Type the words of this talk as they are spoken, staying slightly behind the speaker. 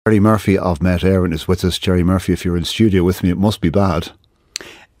Gerry Murphy of Met Éireann is with us. Gerry Murphy, if you're in studio with me, it must be bad.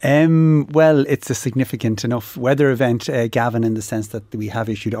 Well, it's a significant enough weather event, Gavin, in the sense that we have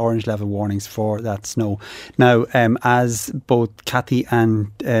issued orange level warnings for that snow. Now, as both Kathy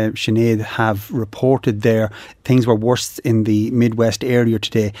and Sinead have reported there, things were worse in the Midwest earlier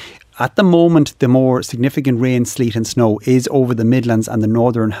today. At the moment, the more significant rain, sleet and snow is over the Midlands and the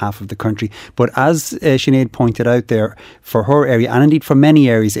northern half of the country. But as Sinead pointed out there, for her area, and indeed for many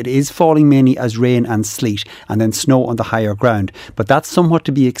areas, it is falling mainly as rain and sleet and then snow on the higher ground. But that's somewhat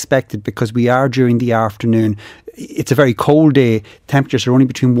to be expected because we are during the afternoon. It's a very cold day. Temperatures are only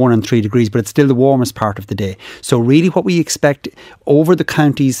between 1 and 3 degrees, but it's still the warmest part of the day. So really what we expect over the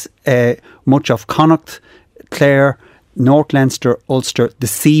counties, much of Connacht, Clare, North Leinster, Ulster,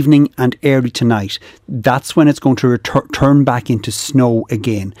 this evening and early tonight, that's when it's going to turn back into snow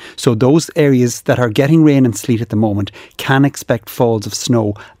again. So those areas that are getting rain and sleet at the moment can expect falls of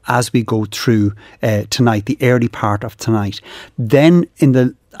snow as we go through tonight, the early part of tonight. Then in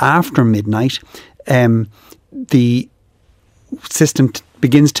the after midnight, the system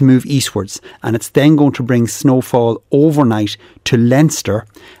begins to move eastwards, and it's then going to bring snowfall overnight to Leinster.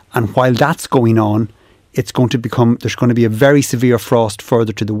 And while that's going on, there's going to be a very severe frost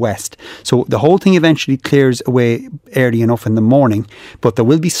further to the west. So the whole thing eventually clears away early enough in the morning, but there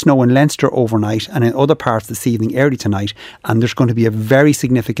will be snow in Leinster overnight and in other parts this evening, early tonight, and there's going to be a very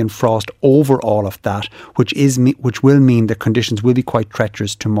significant frost over all of that, which will mean that conditions will be quite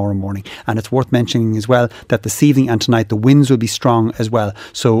treacherous tomorrow morning. And it's worth mentioning as well that this evening and tonight the winds will be strong as well,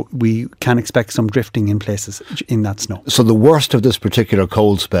 so we can expect some drifting in places in that snow. So the worst of this particular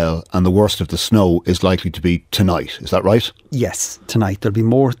cold spell and the worst of the snow is likely to be tonight, is that right? Yes, tonight. There'll be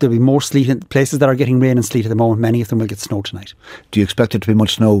more sleet in places that are getting rain and sleet at the moment. Many of them will get snow tonight. Do you expect it to be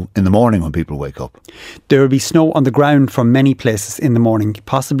much snow in the morning when people wake up? There will be snow on the ground from many places in the morning,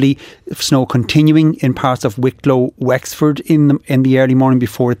 possibly snow continuing in parts of Wicklow, Wexford in the early morning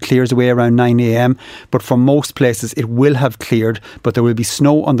before it clears away around 9 a.m. But for most places it will have cleared, but there will be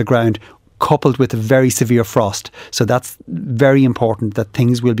snow on the ground coupled with a very severe frost. So that's very important, that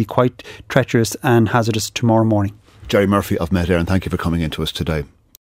things will be quite treacherous and hazardous tomorrow morning. Gerry Murphy of Met Éireann, thank you for coming in to us today.